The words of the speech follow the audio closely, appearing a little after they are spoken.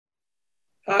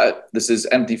This is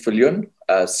Anthony Viljoen,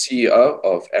 CEO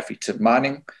of AfriTin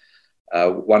Mining,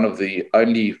 one of the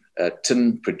only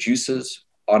tin producers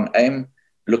on AIM,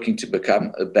 looking to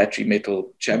become a battery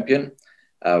metal champion.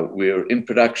 We're in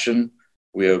production,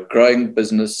 we're growing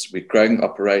business, we're growing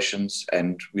operations,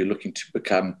 and we're looking to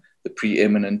become the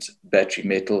preeminent battery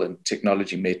metal and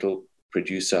technology metal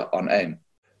producer on AIM.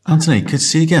 Anthony, good to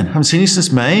see you again. Haven't seen you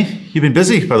since May. You've been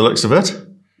busy by the looks of it.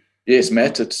 Yes,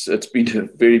 Matt, it's been a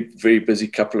very, very busy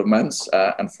couple of months.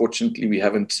 Unfortunately, we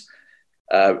haven't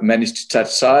managed to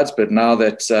touch sides, but now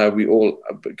that we all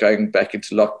are going back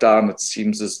into lockdown, it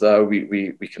seems as though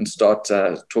we can start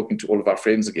talking to all of our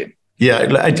friends again. Yeah,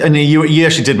 and you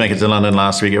actually did make it to London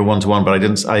last week, a one-to-one,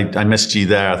 but I missed you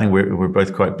there. I think we're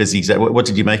both quite busy. What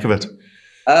did you make of it?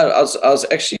 I was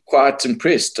actually quite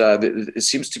impressed. There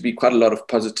seems to be quite a lot of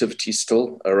positivity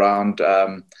still around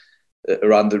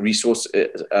the resource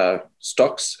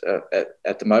stocks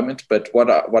at the moment. But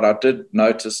what I did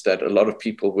notice that a lot of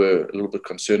people were a little bit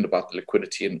concerned about the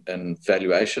liquidity and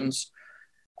valuations,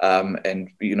 and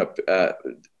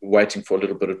waiting for a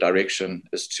little bit of direction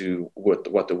as to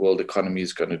what the world economy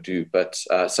is going to do. But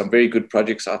some very good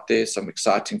projects out there, some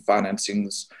exciting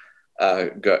financings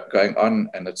going on,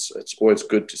 and it's always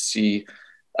good to see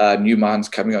new mines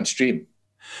coming on stream.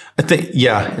 I think,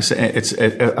 yeah, it's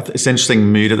an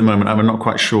interesting mood at the moment. I'm not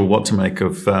quite sure what to make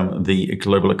of the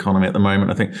global economy at the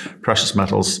moment. I think precious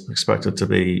metals expected to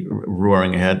be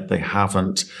roaring ahead. They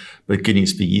haven't. But good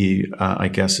news for you, I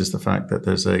guess, is the fact that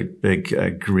there's a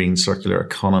big green circular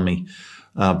economy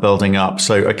building up.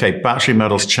 So, okay, battery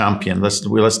metals champion.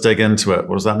 Let's dig into it.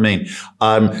 What does that mean?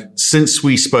 Since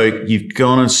we spoke, you've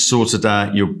gone and sorted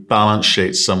out your balance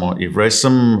sheet somewhat. You've raised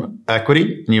some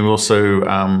equity, and you've also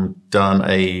done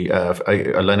a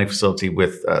lending facility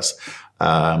with us.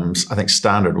 I think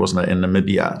Standard, wasn't it, in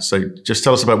Namibia? So, just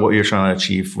tell us about what you're trying to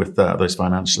achieve with those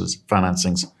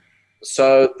financings.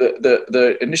 So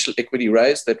the initial equity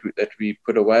raise that we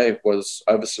put away was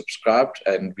oversubscribed,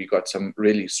 and we got some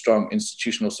really strong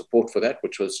institutional support for that,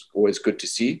 which was always good to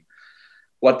see.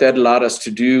 What that allowed us to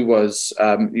do was,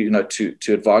 to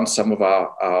advance some of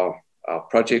our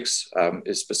projects,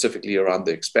 is specifically around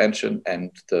the expansion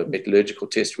and the metallurgical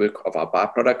test work of our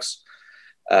byproducts.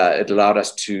 It allowed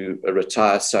us to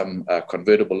retire some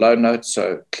convertible loan notes,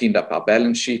 so cleaned up our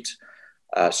balance sheet.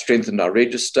 Strengthened our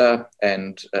register,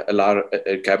 and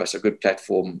it gave us a good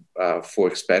platform for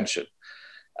expansion.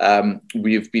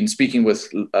 We've been speaking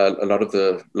with a lot of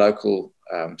the local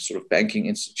sort of banking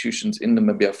institutions in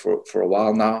Namibia for a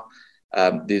while now.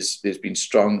 There's been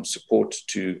strong support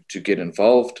to get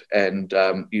involved, and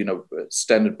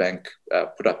Standard Bank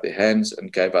put up their hands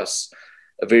and gave us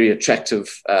a very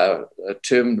attractive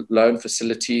term loan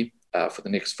facility for the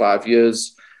next 5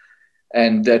 years.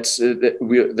 And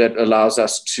that allows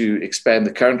us to expand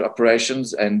the current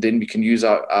operations, and then we can use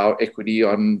our equity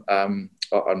on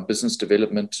business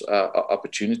development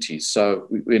opportunities. So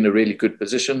we're in a really good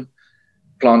position.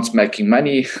 Plant's making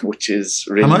money, which is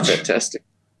really fantastic.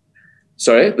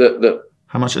 Sorry,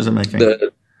 how much is it making?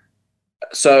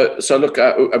 So look,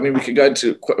 I mean, we can go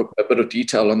into a bit of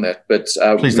detail on that, but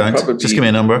please don't. Just give me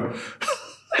a number.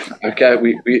 Okay,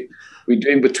 we're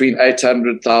doing between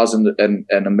 $800,000 and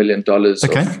 $1 million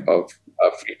of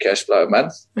free cash flow a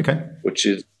month. Okay, which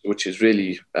is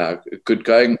really good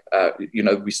going.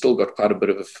 We still got quite a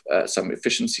bit of some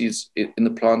efficiencies in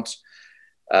the plant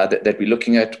that we're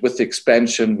looking at. With the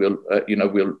expansion,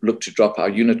 we'll look to drop our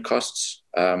unit costs,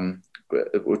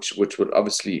 which would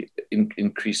obviously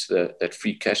increase that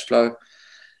free cash flow.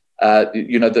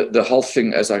 The whole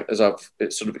thing, as I've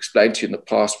sort of explained to you in the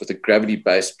past, with a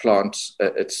gravity-based plant,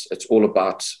 it's all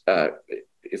about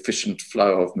efficient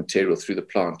flow of material through the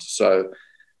plant. So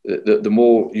the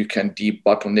more you can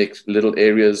de-bottleneck little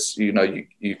areas, you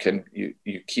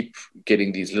keep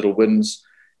getting these little wins,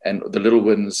 and the little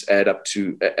wins add up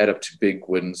to big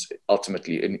wins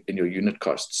ultimately in your unit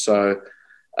costs. So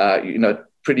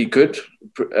pretty good.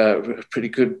 I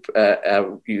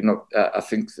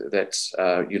think that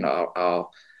our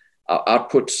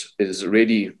output is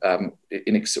really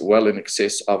well in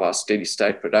excess of our steady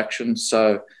state production.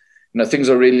 So things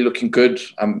are really looking good.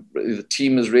 The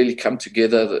team has really come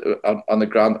together on the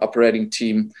ground, operating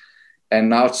team. And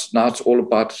now it's all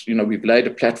about, we've laid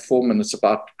a platform, and it's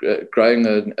about growing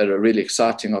a really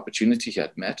exciting opportunity here,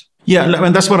 Matt. Yeah,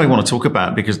 and that's what I want to talk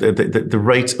about, because the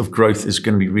rate of growth is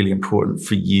going to be really important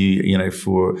for you,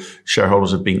 for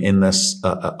shareholders who've been in this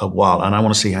a while. And I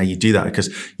want to see how you do that, because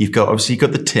you've got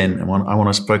the tin, and I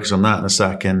want to focus on that in a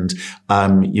second.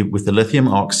 With the lithium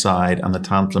oxide and the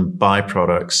tantalum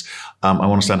byproducts, I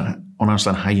want to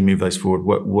understand how you move those forward,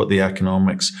 what the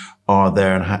economics are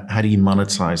there, and how do you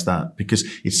monetize that? Because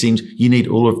it seems you need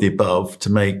all of the above to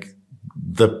make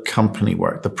the company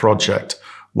work, the project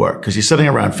work, because you're sitting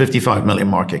around 55 million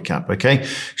market cap. Okay.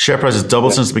 Share price has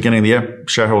doubled since the beginning of the year.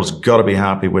 Shareholders got to be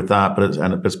happy with that, but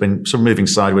it's been sort of moving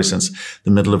sideways since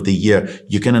the middle of the year.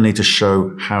 You're going to need to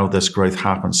show how this growth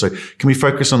happens. So can we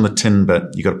focus on the tin bit?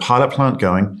 You got a pilot plant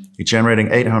going. You're generating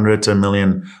 800 to $1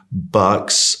 million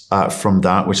from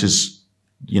that, which is,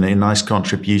 a nice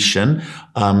contribution.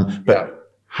 How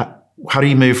do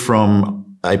you move from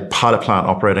a pilot plant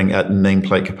operating at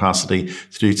nameplate capacity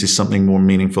through to something more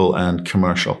meaningful and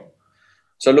commercial?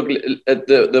 So look,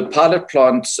 the pilot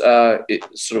plant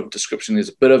sort of description is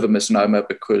a bit of a misnomer,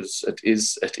 because it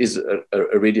is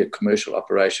already a commercial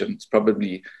operation. It's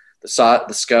probably the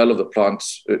scale of the plant,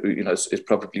 is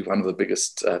probably one of the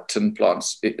biggest tin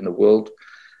plants in the world,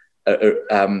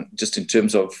 just in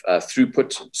terms of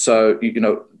throughput. So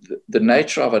the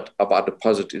nature of our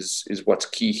deposit is what's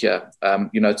key here.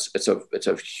 It's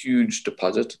a huge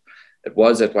deposit. It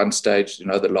was at one stage,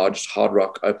 the largest hard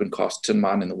rock open cast tin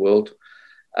mine in the world.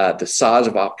 The size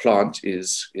of our plant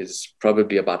is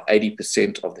probably about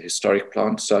 80% of the historic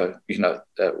plant. So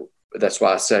that's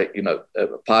why I say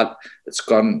it's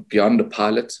gone beyond a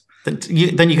pilot.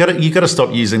 Then you got to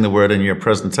stop using the word in your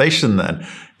presentation. Then,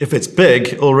 if it's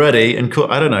big already, and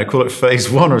call it phase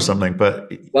one or something.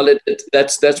 But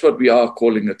that's what we are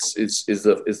calling it. Is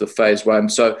the phase one.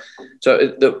 So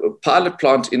the pilot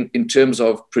plant in terms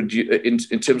of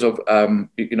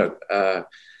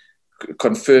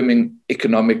confirming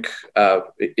economic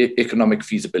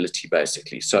feasibility,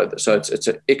 basically. So it's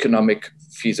an economic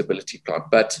feasibility plant,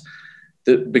 but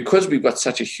because we've got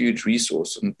such a huge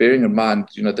resource, and bearing in mind,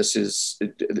 this is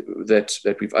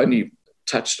that we've only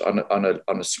touched on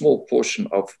a small portion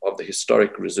of the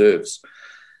historic reserves.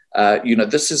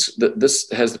 This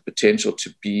has the potential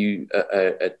to be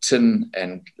a tin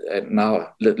and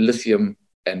now lithium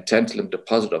and tantalum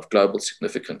deposit of global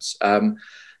significance.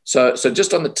 So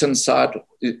just on the tin side,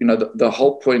 the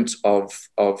whole point of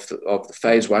the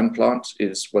phase one plant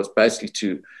was basically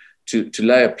to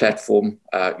lay a platform,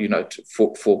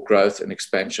 for growth and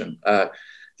expansion.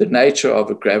 The nature of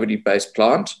a gravity-based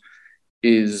plant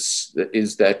is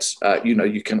that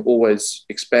you can always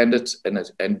expand it,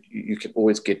 and you can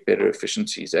always get better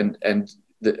efficiencies. And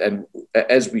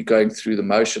as we're going through the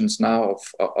motions now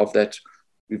of that,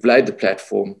 we've laid the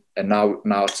platform, and now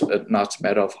it's a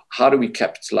matter of how do we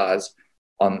capitalize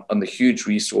on the huge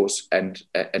resource and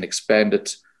expand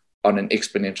it on an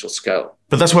exponential scale.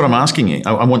 But that's what I'm asking you.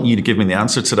 I want you to give me the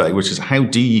answer today, which is, how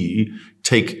do you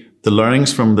take the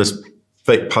learnings from this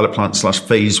pilot plant /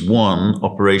 phase one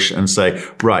operation and say,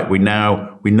 right, we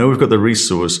know we've got the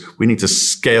resource, we need to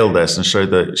scale this and show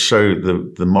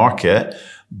the market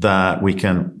that we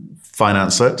can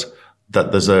finance it,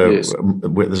 that there's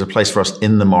a place for us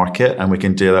in the market, and we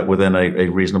can do that within a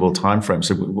reasonable time frame.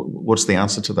 So what's the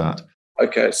answer to that?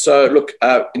 Okay, so look,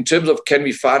 in terms of can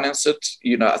we finance it,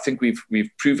 I think we've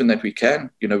proven that we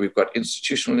can. We've got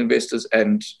institutional investors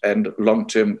and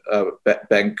long-term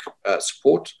bank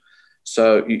support.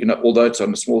 So although it's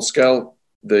on a small scale,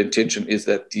 the intention is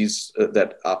that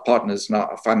that our partners now,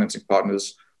 our financing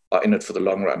partners, are in it for the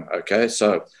long run. Okay,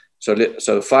 so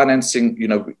financing,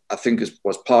 I think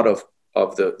was part of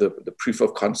the proof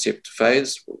of concept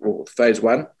phase, or phase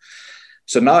one.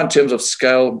 So now, in terms of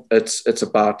scale, it's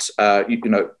about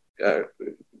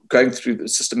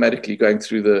systematically going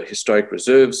through the historic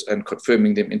reserves and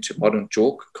confirming them into modern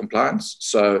JORC compliance.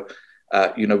 So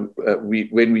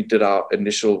when we declared our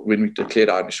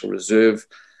initial reserve,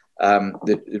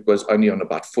 it was only on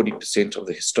about 40% of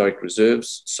the historic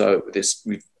reserves. So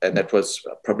that was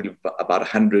probably about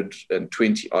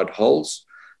 120 odd holes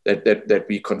that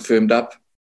we confirmed up.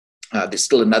 There's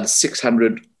still another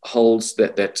 600 holes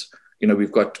that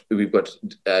we've got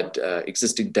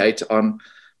existing data on.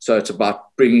 So it's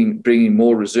about bringing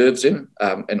more reserves in,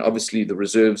 and obviously the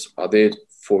reserves are there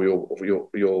for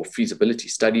your feasibility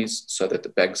studies, so that the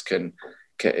banks can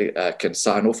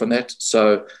sign off on that.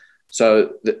 So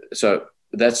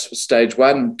that's stage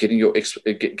one, getting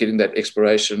that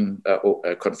exploration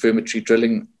or confirmatory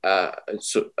drilling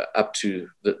up to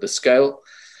the scale.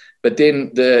 But then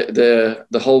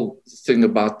the whole thing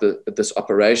about this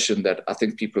operation that I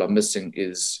think people are missing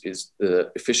is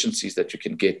the efficiencies that you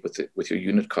can get with your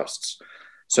unit costs.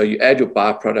 So you add your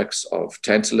byproducts of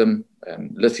tantalum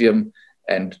and lithium,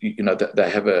 and they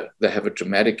have a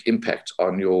dramatic impact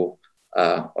on your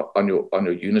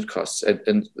unit costs.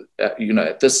 And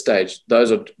at this stage,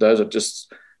 those are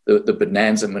just the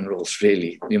bonanza minerals,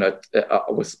 really. On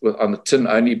the tin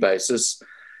only basis.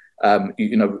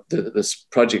 This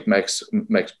project makes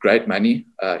great money.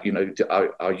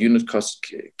 Our unit costs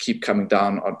keep coming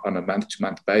down on a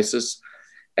month-to-month basis.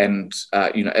 And,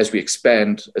 as we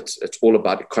expand, it's all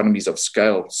about economies of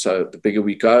scale. So the bigger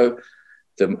we go,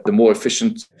 the more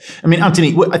efficient. I mean,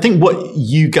 Anthony, I think what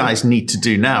you guys need to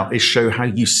do now is show how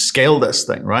you scale this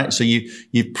thing, right? So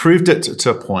you've proved it to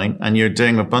a point, and you're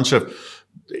doing a bunch of,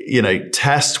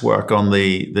 test work on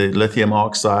the lithium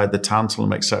oxide, the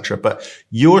tantalum, etc. But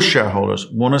your shareholders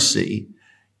want to see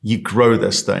you grow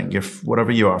this thing. You're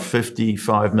whatever you are,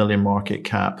 55 million market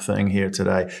cap thing here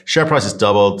today. Share price has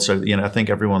doubled. So, I think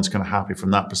everyone's kind of happy from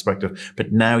that perspective.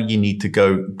 But now you need to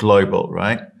go global,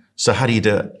 right? So how do you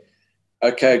do it?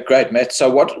 Okay, great, Matt. So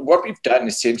what we've done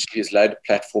essentially is laid a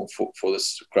platform for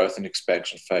this growth and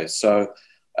expansion phase. So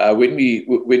when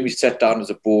we sat down as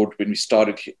a board, when we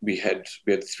started, we had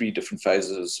 3 different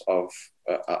phases of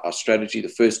our strategy. The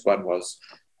first one was,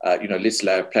 let's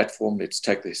lay a platform. Let's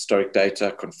take the historic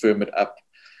data, confirm it up,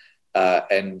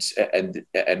 and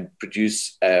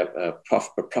produce a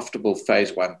profitable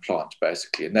phase 1 plant,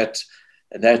 basically. And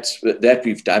that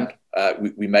we've done.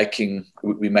 We're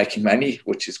making money,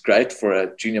 which is great for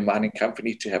a junior mining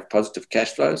company to have positive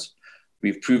cash flows.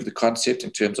 We've proved the concept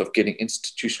in terms of getting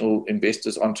institutional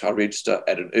investors onto our register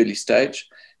at an early stage,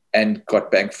 and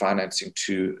got bank financing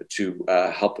to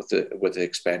help with the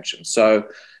expansion. So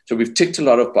we've ticked a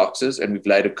lot of boxes, and we've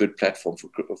laid a good platform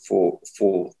for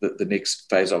the next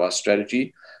phase of our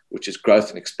strategy, which is growth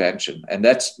and expansion. And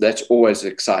that's always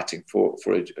exciting for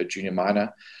a junior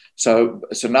miner. So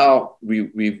now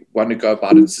we want to go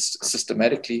about it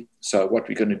systematically. So what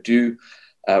we're going to do,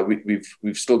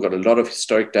 we've still got a lot of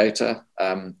historic data.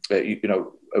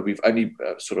 We've only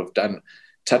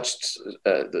touched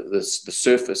the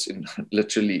surface in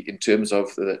terms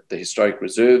of the historic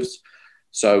reserves.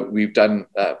 So we've done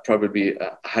probably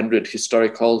 100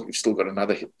 historic holes. We've still got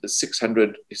another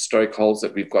 600 historic holes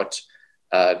that we've got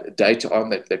data on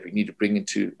that we need to bring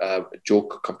into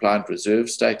JORC compliant reserve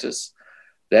status.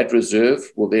 That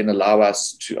reserve will then allow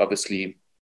us to obviously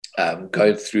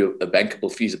go through a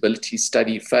bankable feasibility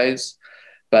study phase.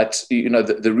 But,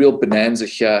 the real bonanza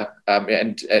here,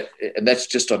 and that's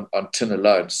just on tin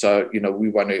alone. So, we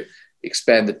want to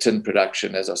expand the tin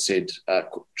production, as I said,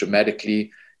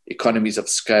 dramatically, economies of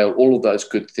scale, all of those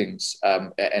good things,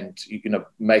 and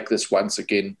make this once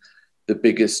again the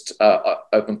biggest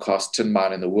open cast tin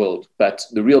mine in the world. But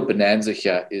the real bonanza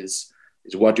here is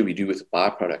what do we do with the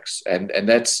byproducts, and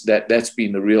that's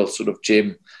been the real sort of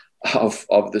gem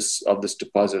of this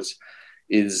deposit.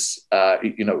 Is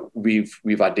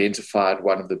we've identified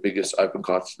one of the biggest open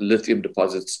cast lithium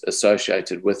deposits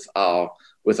associated with our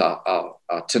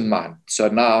tin mine. So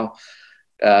now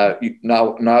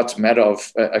it's a matter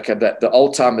of that the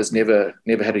old timers never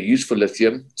had a use for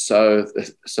lithium, so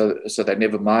they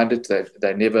never mined it,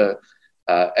 they never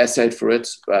assayed for it.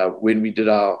 When we did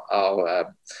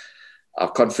our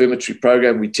confirmatory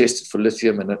program, we tested for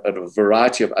lithium and a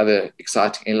variety of other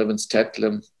exciting elements,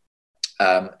 tantalum.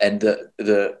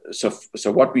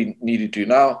 So what we need to do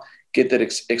now, get that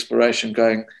exploration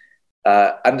going,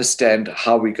 understand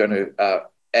how we're going to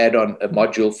add on a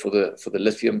module for the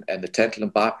lithium and the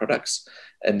tantalum byproducts,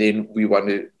 and then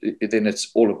then it's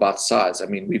all about size. I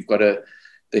mean, we've got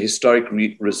the historic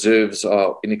reserves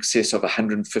are in excess of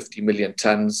 150 million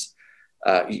tons.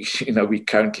 We're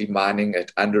currently mining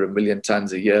at under 1 million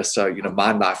tons a year. So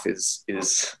mine life is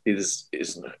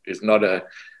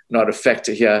not a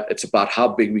factor here. It's about how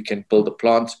big we can build a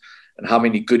plant and how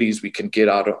many goodies we can get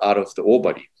out of the ore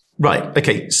body. Right.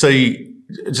 Okay. So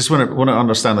just want to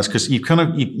understand this, because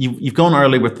you've gone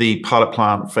early with the pilot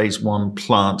plant, phase 1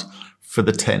 plant for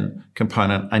the tin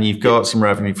component, and you've got some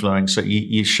revenue flowing. So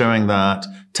you're showing that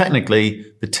technically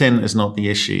the tin is not the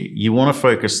issue. You want to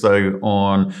focus though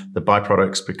on the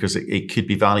byproducts because it could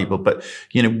be valuable. But,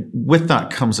 with that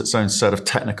comes its own set of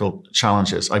technical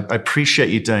challenges. I appreciate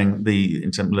you doing the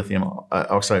lithium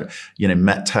oxide,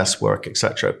 met test work,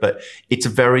 etc. But it's a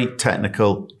very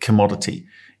technical commodity.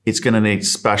 It's going to need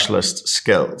specialist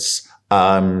skills.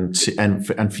 And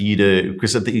for you to,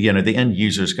 because the end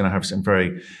user is going to have some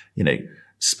very,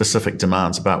 specific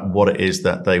demands about what it is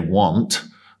that they want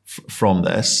from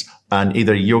this. And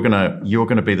either you're going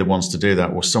to be the ones to do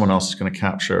that, or someone else is going to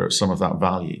capture some of that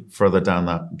value further down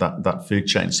that food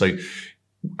chain. So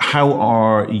how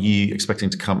are you expecting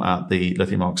to come at the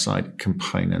lithium oxide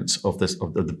components of the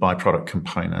byproduct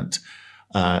component,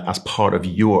 as part of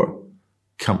your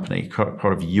company,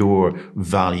 part of your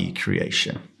value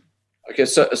creation? Okay,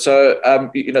 so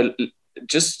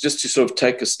just to sort of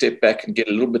take a step back and get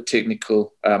a little bit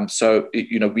technical.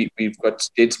 We've got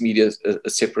dense media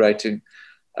separating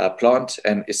plant.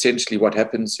 And essentially what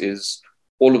happens is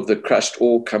all of the crushed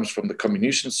ore comes from the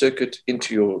comminution circuit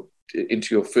into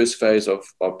your first phase of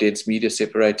dense media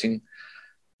separating.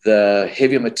 The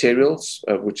heavier materials,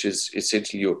 which is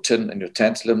essentially your tin and your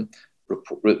tantalum,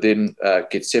 then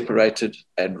get separated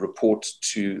and report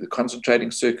to the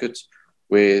concentrating circuit,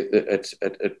 where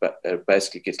it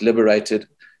basically gets liberated,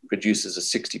 produces a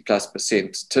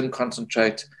 60+% tin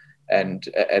concentrate and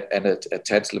a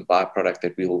tantalum byproduct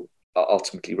that will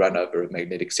ultimately run over a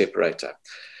magnetic separator.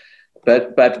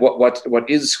 But what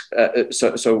is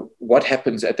so what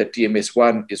happens at that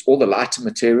DMS1 is all the lighter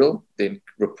material then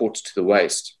reports to the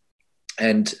waste,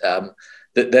 and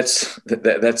that's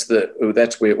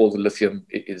where all the lithium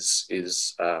is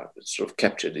sort of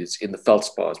captured, is in the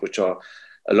feldspars, which are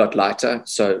a lot lighter.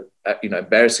 So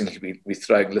embarrassingly, we're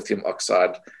throwing lithium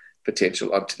oxide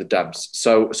potential onto the dumps.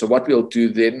 So what we'll do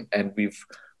then, and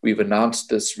we've announced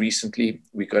this recently,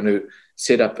 we're going to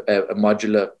set up a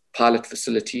modular pilot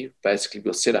facility. Basically,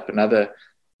 we'll set up another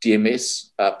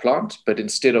DMS plant, but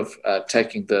instead of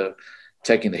taking the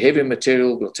heavier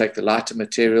material, we'll take the lighter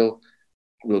material.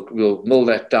 We'll mill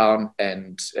that down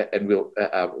and we'll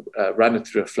run it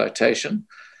through a flotation.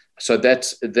 So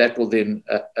that will then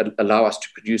allow us to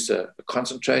produce a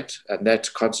concentrate, and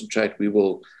that concentrate we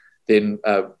will then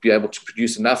be able to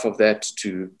produce enough of that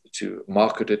to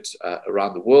market it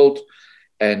around the world.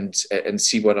 And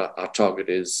see what our target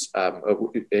is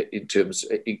in terms,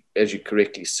 as you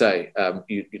correctly say,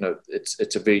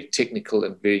 it's a very technical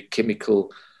and very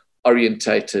chemical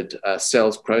orientated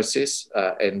sales process,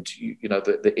 and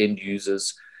the end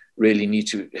users really need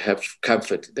to have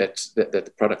comfort that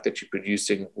the product that you're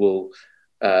producing will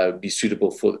be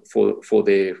suitable for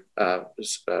their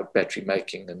battery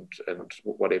making and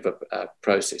whatever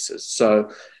processes.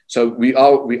 So we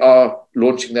are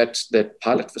launching that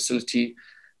pilot facility.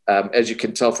 As you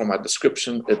can tell from our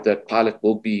description, that pilot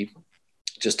will be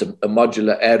just a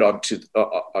modular add-on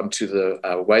onto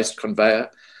the waste conveyor.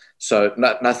 So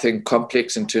nothing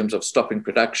complex in terms of stopping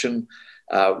production.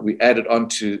 We added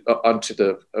onto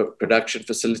the production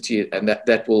facility, and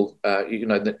that will,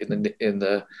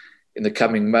 in the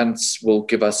coming months, will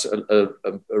give us a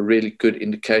really good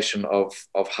indication of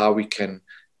how we can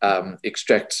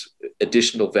extract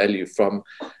additional value from.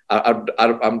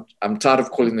 I'm tired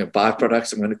of calling them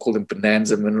byproducts. I'm going to call them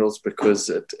bonanza minerals, because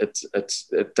it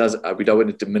does. We don't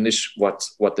want to diminish what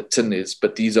the tin is,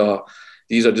 but these are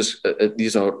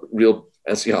real,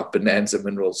 as you are, bonanza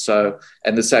minerals. So,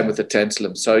 and the same with the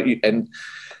tantalum. So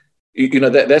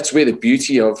that's where the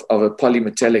beauty of a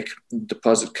polymetallic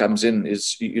deposit comes in.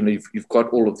 Is you've got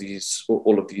all of these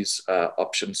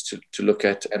options to look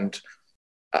at. And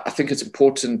I think it's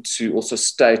important to also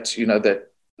state, that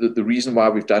the reason why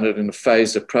we've done it in a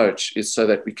phased approach is so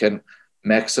that we can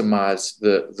maximize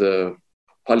the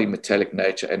polymetallic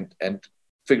nature and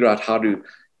figure out how to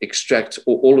extract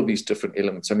all of these different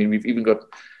elements. I mean, we've even got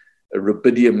a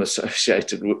rubidium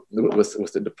associated with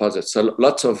the deposit. So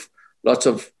lots of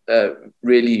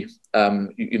really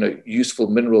useful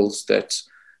minerals that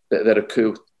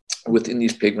occur within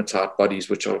these pegmatite bodies,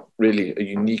 which are really a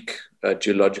unique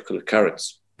geological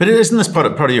occurrence. But isn't this part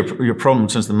of your problem in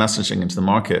terms of the messaging into the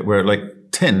market, where like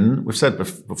tin, we've said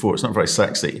before, it's not very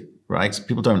sexy, right?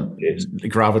 People don't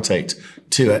gravitate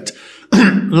to it.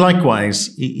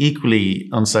 Likewise, equally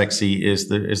unsexy is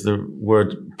the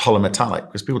word polymetallic,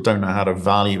 because people don't know how to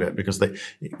value it, because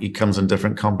it comes in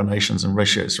different combinations and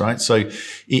ratios, right? So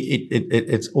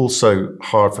it's also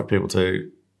hard for people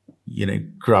to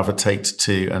gravitate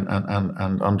to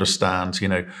and understand,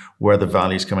 where the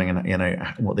value is coming in,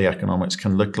 what the economics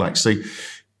can look like. So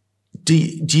do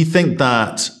you think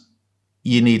that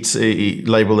you need to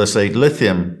label this a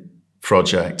lithium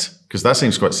project? Because that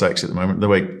seems quite sexy at the moment, the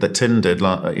way that tin did,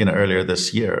 earlier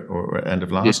this year or end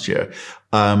of last year.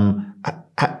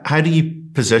 How do you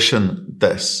position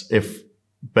this, if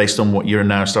based on what you're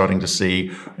now starting to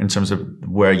see in terms of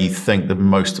where you think the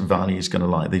most value is going to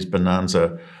lie, these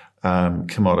bonanza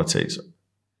commodities?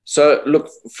 So look,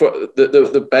 for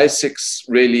the basics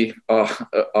really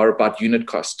are about unit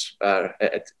cost at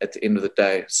the end of the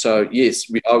day. So yes,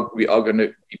 we are going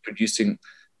to be producing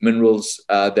minerals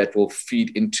that will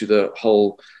feed into the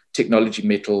whole technology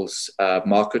metals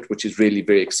market, which is really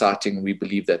very exciting. We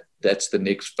believe that that's the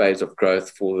next phase of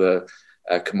growth for the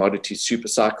commodity super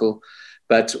cycle.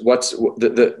 But what's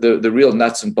the real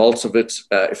nuts and bolts of it,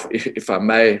 if I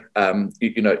may,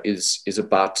 is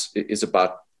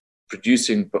about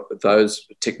producing those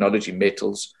technology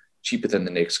metals cheaper than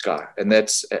the next guy, and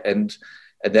that's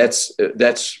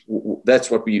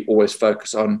what we always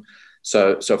focus on.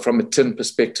 So from a tin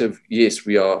perspective, yes,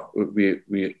 we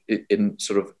in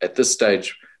sort of at this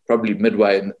stage probably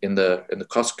midway in the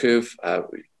cost curve.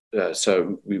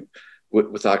 So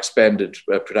with our expanded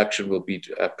production, we'll be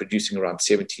producing around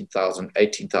 $17,000,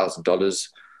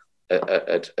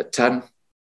 $18,000 a ton.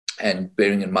 And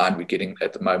bearing in mind, we're getting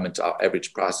at the moment, our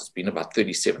average price has been about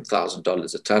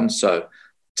 $37,000 a ton. So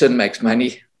tin makes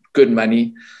money, good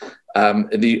money.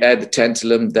 And you add the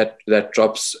tantalum, that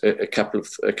drops a couple of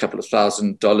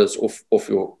 $1,000s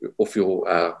off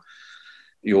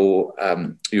your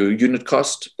unit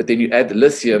cost. But then you add the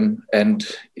lithium, and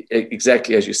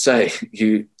exactly as you say,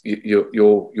 your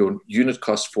unit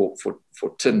cost for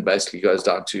tin basically goes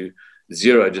down to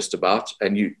zero just about.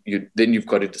 And then you've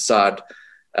got to decide,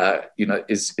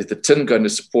 is the tin going to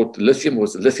support the lithium, or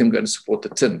is the lithium going to support the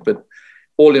tin? But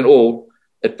all in all,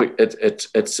 it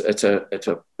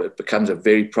becomes a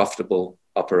very profitable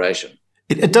operation.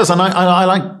 It does, and I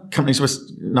like companies with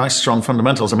nice, strong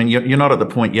fundamentals. I mean, you're not at the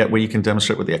point yet where you can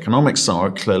demonstrate what the economics are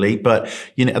clearly, but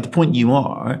at the point you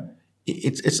are,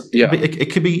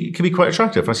 it could be quite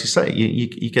attractive, as you say.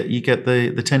 You get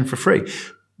the tin for free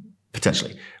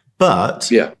potentially,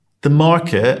 but the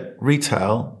market,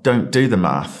 retail, don't do the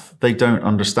math. They don't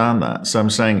understand that. So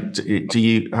I'm saying, do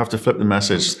you have to flip the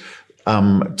message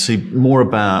to more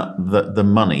about the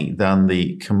money than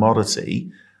the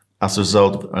commodity as a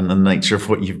result and the nature of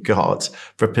what you've got,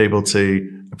 for people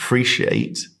to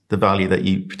appreciate the value that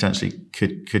you potentially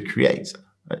could create?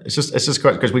 It's just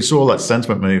great, because we saw that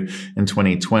sentiment move in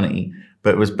 2020,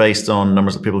 but it was based on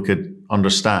numbers that people could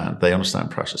understand. They understand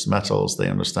precious metals, they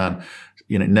understand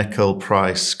nickel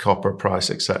price, copper price,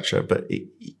 etc. But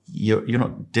you're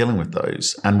not dealing with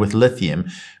those. And with lithium,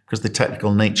 because the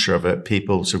technical nature of it,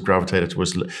 people sort of gravitated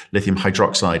towards lithium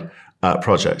hydroxide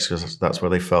projects, because that's where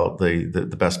they felt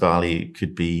the best value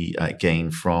could be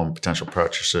gained from potential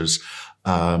purchasers,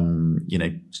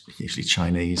 usually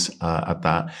Chinese at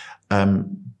that.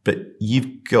 But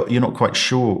you're not quite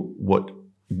sure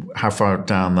how far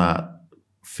down that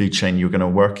food chain you're going to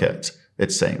work it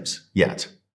seems, yet.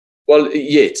 Well,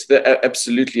 yet,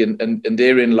 absolutely, and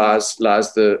therein lies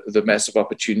the massive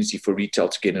opportunity for retail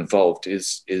to get involved.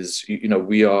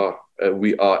 We are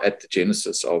at the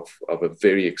genesis of a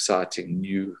very exciting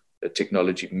new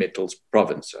technology metals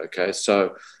province. Okay,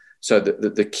 so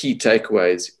the key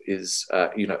takeaways is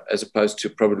as opposed to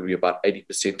probably about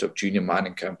 80% of junior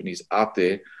mining companies out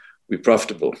there, we're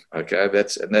profitable. Okay,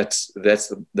 and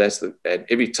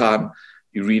every time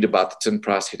you read about the tin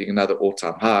price hitting another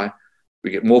all-time high, we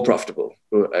get more profitable.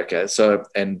 Okay, so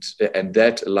and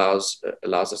that allows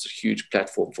us a huge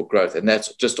platform for growth, and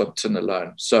that's just on tin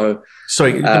alone. So,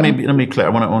 sorry, let me be clear. I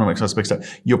want to make this big step.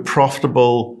 You're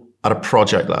profitable at a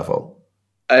project level,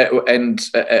 and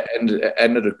at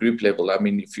a group level. I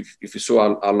mean, if you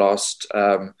saw our last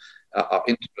our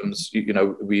interims,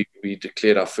 we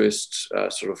declared our first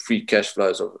sort of free cash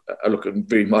flows of looking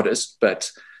very modest,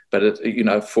 but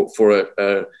it, for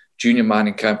a junior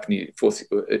mining company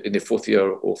in their fourth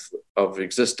year of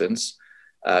existence,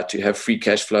 to have free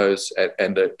cash flows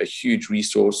and a huge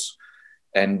resource,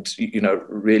 and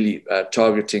really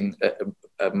targeting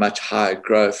a much higher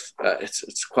growth.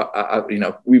 It's quite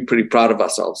we're pretty proud of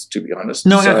ourselves, to be honest.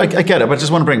 No, I get it, but I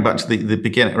just want to bring it back to the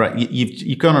beginning, right?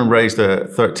 You've gone and raised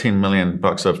 $13 million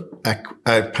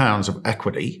of pounds of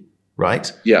equity,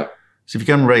 right? Yeah. So if you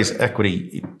go and raise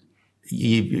equity,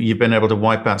 you've been able to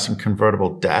wipe out some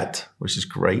convertible debt, which is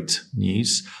great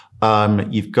news.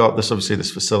 You've got this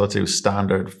facility was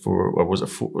standard for, what was it,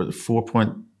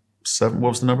 4.7? What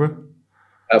was the number?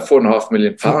 £4.5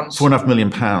 million. £4.5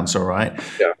 million. All right.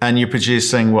 Yeah. And you're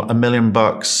producing what, $1 million?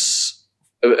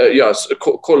 Yes,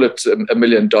 call it $1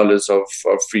 million of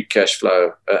free cash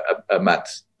flow a month.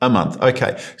 A month.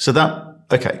 Okay. So that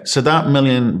 $1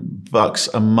 million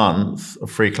a month of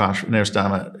free cash, nearest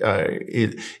damn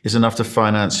it, is enough to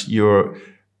finance your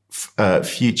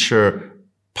future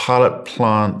pilot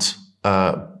plant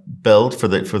build for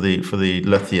the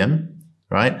lithium,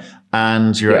 right?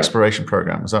 And your exploration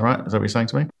program. Is that right? Is that what you're saying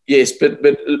to me? Yes, but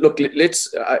look,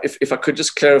 let's if I could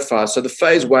just clarify. So the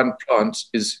phase 1 plant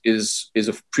is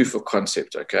a proof of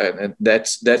concept, okay, and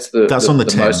that's on the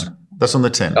tin. That's on the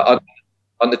tin. On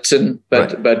the tin,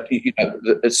 but right.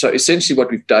 But so essentially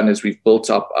what we've done is we've built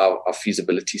up our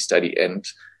feasibility study and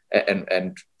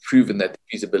proven that the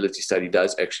feasibility study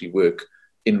does actually work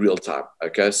in real time.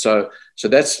 Okay, so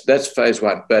that's phase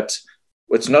 1, but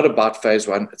it's not about phase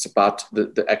 1. It's about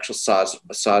the actual size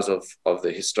of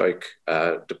the historic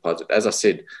deposit. As I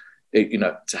said,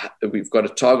 we've got a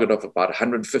target of about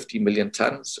 150 million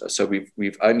tons. So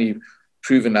we've only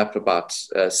proven up about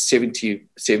 70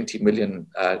 million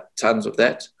tons of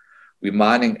that. we're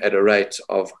mining at a rate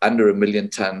of under 1 million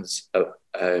tons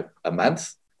a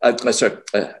month.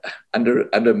 Under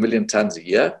 1 million tons a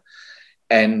year,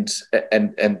 and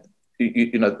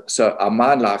so our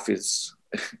mine life is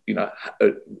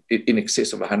in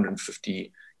excess of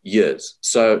 150 years.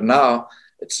 So now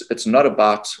it's not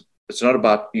about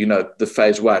the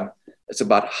phase one. It's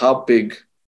about how big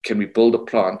can we build a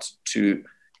plant to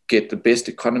get the best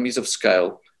economies of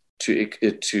scale to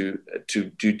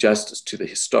do justice to the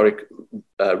historic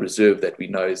reserve that we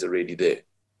know is already there.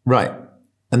 Right.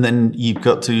 And then you've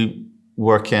got to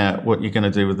work out what you're going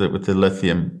to do with the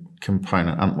lithium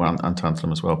component and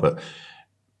tantalum as well. But it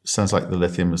sounds like the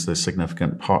lithium is the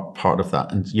significant part of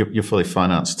that. And you're fully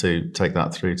financed to take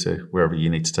that through to wherever you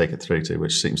need to take it through to,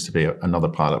 which seems to be another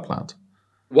pilot plant.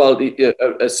 Well, yes,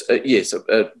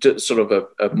 sort of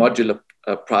a modular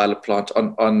pilot plant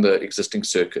on the existing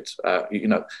circuit. We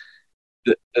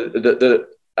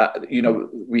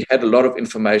had a lot of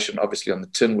information, obviously, on the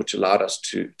tin, which allowed us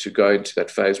to go into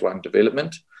that phase one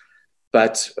development.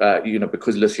 But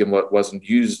because lithium wasn't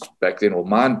used back then or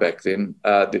mined back then,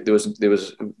 there was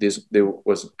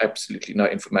absolutely no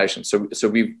information. So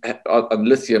we've on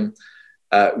lithium,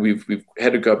 we've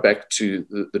had to go back to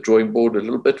the drawing board a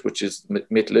little bit, which is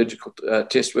metallurgical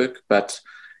test work. But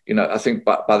I think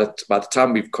by the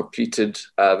time we've completed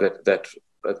that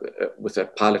with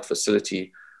that pilot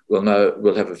facility,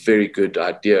 we'll have a very good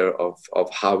idea of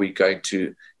how we're going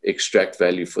to extract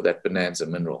value for that bonanza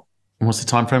mineral. And what's the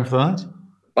time frame for that?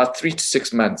 About 3 to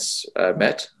 6 months,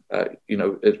 Matt.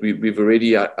 We've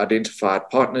already identified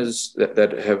partners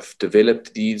that have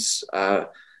developed these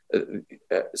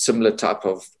similar type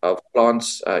of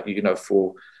plants,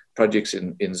 for projects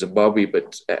in Zimbabwe,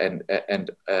 and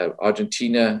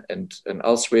Argentina and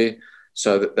elsewhere.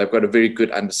 So that they've got a very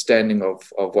good understanding of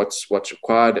what's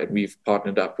required, and we've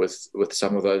partnered up with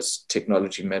some of those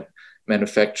technology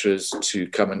manufacturers to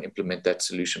come and implement that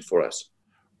solution for us.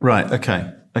 Right.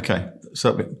 Okay.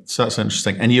 So that's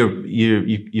interesting. And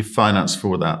you financed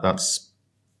for that. That's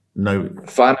no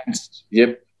financed.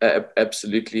 Yep.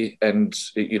 Absolutely. And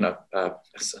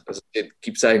as I said,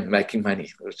 keep saying making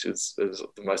money, which is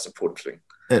the most important thing.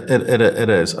 It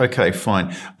is. Okay,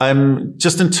 fine.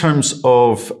 Just in terms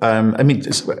of,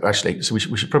 so we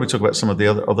should probably talk about some of the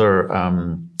other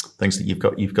things that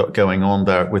you've got going on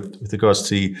there with regards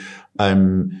to.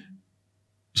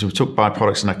 So we talked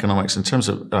byproducts and economics in terms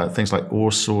of things like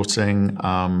ore sorting,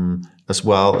 as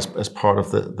well as part of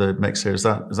the mix here. Is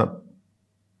that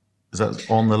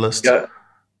on the list? Yeah.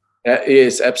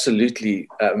 Yes, absolutely,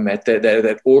 Matt.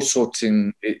 That ore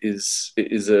sorting is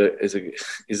a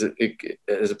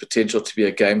potential to be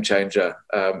a game changer.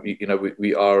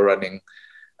 We are running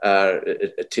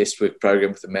a test work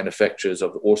program with the manufacturers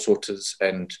of the ore sorters,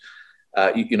 and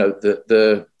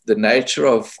the nature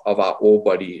of our ore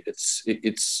body. It's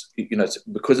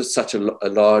because it's such a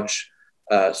large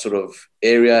sort of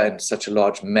area and such a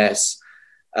large mass.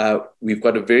 We've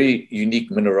got a very unique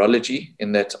mineralogy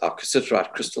in that our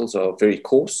cassiterite crystals are very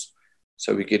coarse,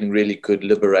 so we're getting really good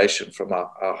liberation from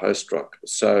our host rock.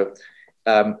 So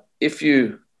if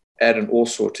you add an ore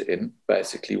sorter in,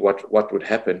 basically what would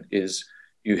happen is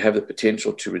you have the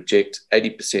potential to reject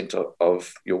 80%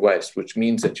 of your waste, which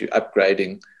means that you're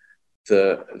upgrading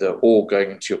the ore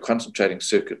going into your concentrating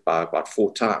circuit by about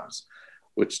 4 times,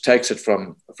 which takes it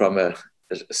from a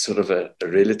sort of a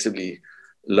relatively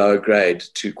low grade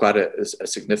to quite a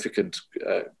significant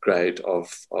grade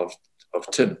of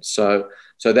tin. So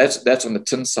that's on the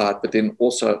tin side, but then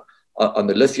also on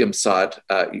the lithium side,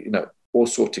 ore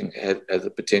sorting has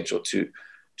the potential to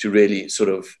really sort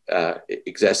of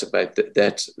exacerbate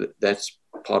that's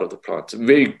part of the plant.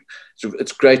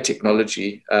 It's great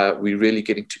technology. We're really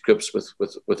getting to grips with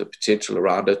the potential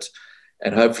around it,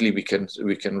 and hopefully we can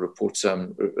report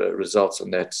some results on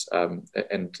that, and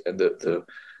the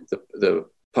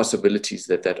possibilities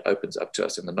that opens up to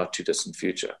us in the not too distant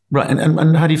future. Right,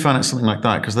 and how do you finance something like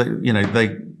that? Because they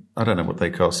I don't know what they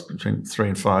cost, between $3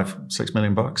 and $5-6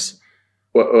 million bucks.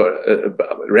 Well,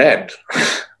 rand.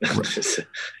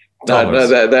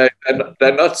 No, they're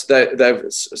not. They're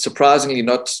surprisingly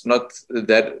not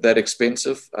that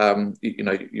expensive.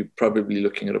 You're probably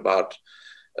looking at about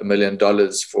 $1 million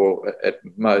at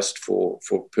most for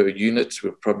per unit.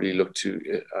 We'll probably look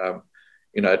to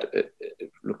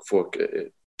look for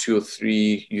 2 or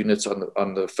 3 units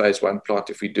on the phase one plant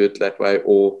if we do it that way,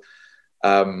 or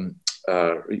on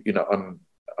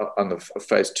the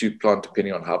phase 2 plant,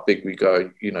 depending on how big we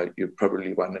go, you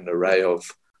probably want an array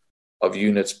of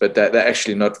units, but they're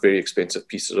actually not very expensive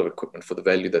pieces of equipment for the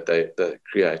value that they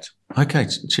create. Okay,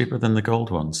 cheaper than the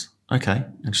gold ones. Okay,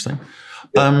 interesting.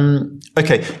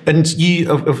 Okay, and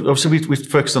you obviously we've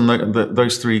focused on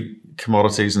those three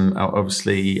commodities and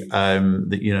obviously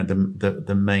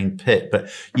the main pit, but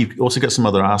you've also got some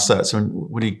other assets. I mean,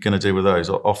 what are you going to do with those?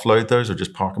 Or offload those, or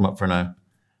just park them up for now?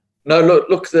 No,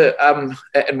 look. And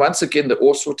once again, the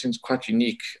ore sorting is quite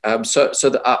unique.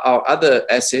 Our other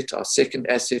asset, our second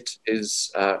asset,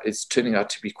 is turning out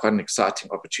to be quite an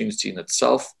exciting opportunity in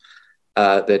itself.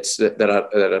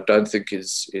 That I don't think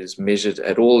is measured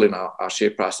at all in our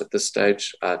share price at this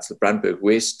stage. It's the Brandberg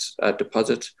West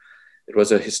deposit. It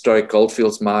was a historic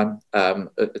goldfields mine.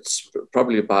 It's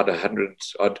probably about 100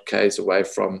 odd k's away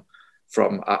from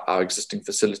our existing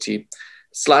facility.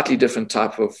 Slightly different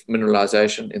type of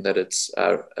mineralization in that it's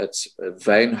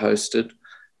vein hosted,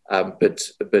 but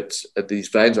these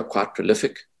veins are quite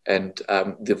prolific, and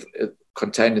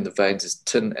contained in the veins is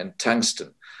tin and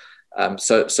tungsten.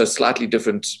 So slightly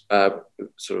different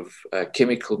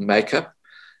chemical makeup,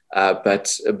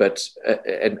 but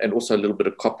also a little bit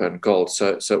of copper and gold.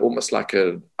 So almost like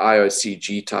an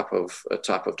IOCG type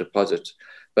of deposit.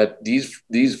 But these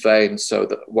veins, so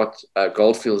what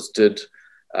Gold Fields did.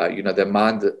 They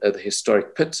mined the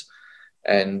historic pit,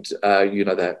 and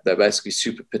they basically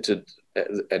super pitted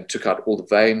and took out all the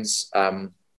veins,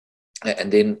 and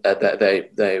then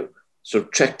they sort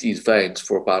of tracked these veins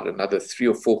for about another 3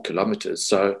 or 4 kilometers.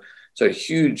 So a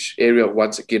huge area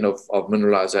once again of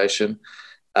mineralization.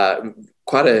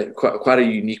 Quite a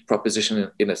unique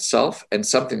proposition in itself, and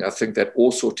something I think that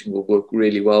ore sorting will work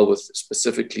really well with,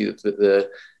 specifically the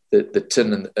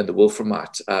tin and the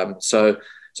wolframite.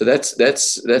 So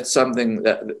that's something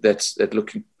that's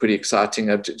looking pretty exciting.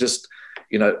 Just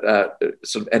sort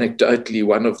of anecdotally,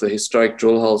 one of the historic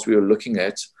drill holes we were looking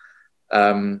at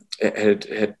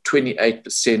had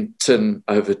 28% tin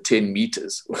over 10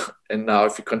 meters, and now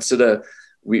if you consider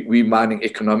we mining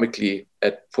economically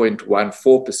at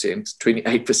 0.14%,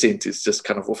 28% is just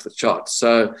kind of off the charts.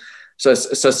 So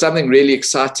something really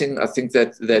exciting. I think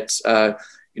that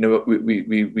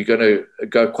we're going to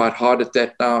go quite hard at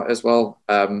that now as well.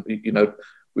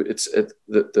 It's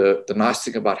the nice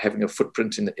thing about having a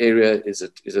footprint in the area is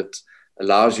it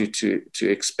allows you to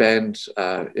expand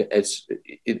as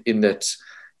in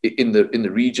the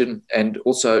region, and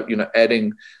also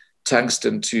adding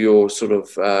tungsten to your sort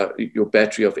of your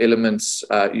battery of elements.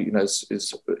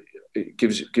 It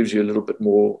gives you a little bit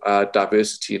more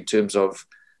diversity in terms of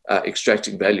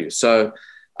extracting value. So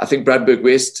I think Brandberg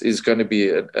West is going to be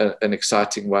an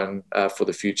exciting one for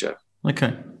the future.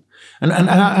 Okay. And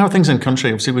how are things in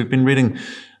country? Obviously, we've been reading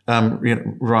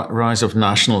rise of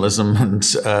nationalism and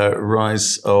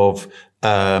rise of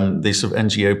these sort of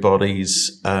NGO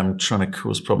bodies trying to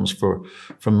cause problems for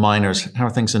miners. How are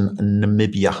things in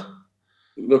Namibia?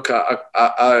 Look,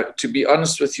 to be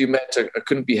honest with you, Matt, I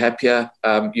couldn't be happier.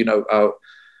 I've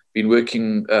been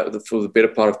working for the better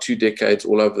part of 2 decades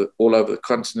all over the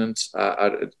continent.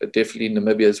 Definitely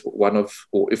Namibia is one of,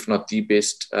 or if not the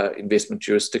best investment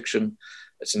jurisdiction.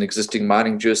 It's an existing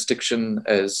mining jurisdiction,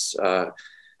 as you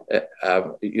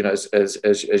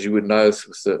would know,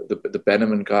 the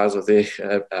Bannerman guys are there,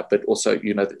 but also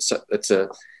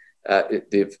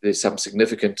there's some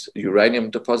significant uranium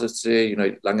deposits there.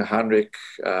 Langer Heinrich,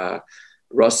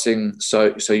 Rossing. So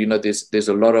there's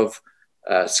a lot of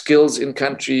skills in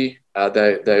country.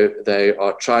 They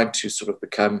are trying to sort of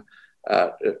become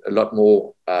a lot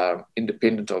more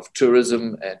independent of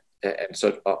tourism, and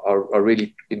so are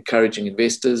really encouraging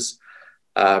investors.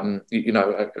 I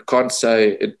can't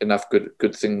say enough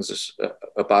good things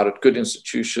about it. Good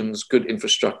institutions, good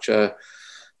infrastructure.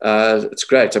 It's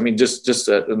great. I mean, just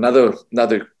another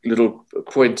little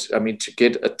point. I mean, to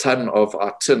get a ton of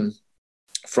our tin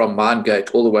from mine gate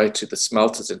all the way to the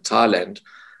smelters in Thailand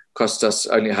cost us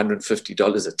only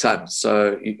 $150 a ton.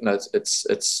 So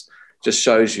it's just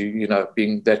shows you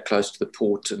being that close to the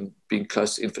port and being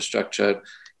close to infrastructure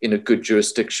in a good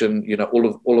jurisdiction.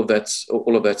 All of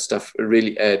that stuff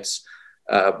really adds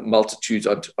multitudes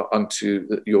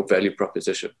onto your value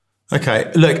proposition.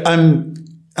 Okay, look,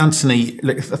 Anthony,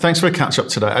 look, thanks for a catch up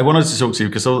today. I wanted to talk to you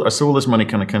because I saw all this money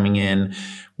kind of coming in.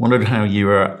 Wondered how you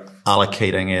were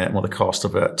allocating it and what the cost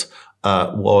of it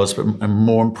was, and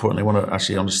more importantly, I want to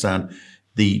actually understand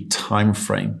the time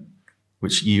frame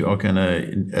which you are going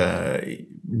to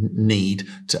need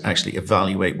to actually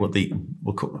evaluate what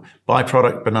we'll call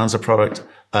byproduct, bonanza product,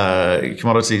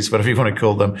 commodities, whatever you want to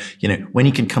call them. When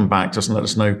you can come back to us and let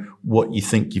us know what you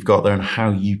think you've got there and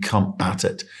how you come at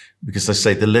it. Because I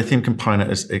say the lithium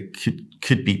component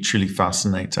could be truly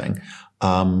fascinating.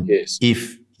 Yes.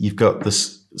 If you've got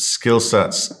this skill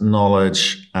sets,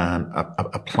 knowledge, and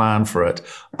a plan for it,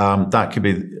 that could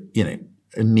be,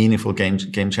 a meaningful game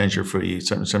changer for you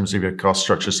in terms of your cost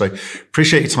structure. So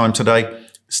appreciate your time today.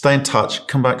 Stay in touch.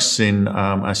 Come back soon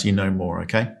as you know more,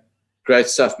 okay? Great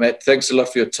stuff, Matt. Thanks a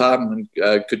lot for your time, and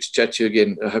good to chat to you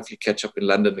again. Hopefully catch up in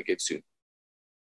London again soon.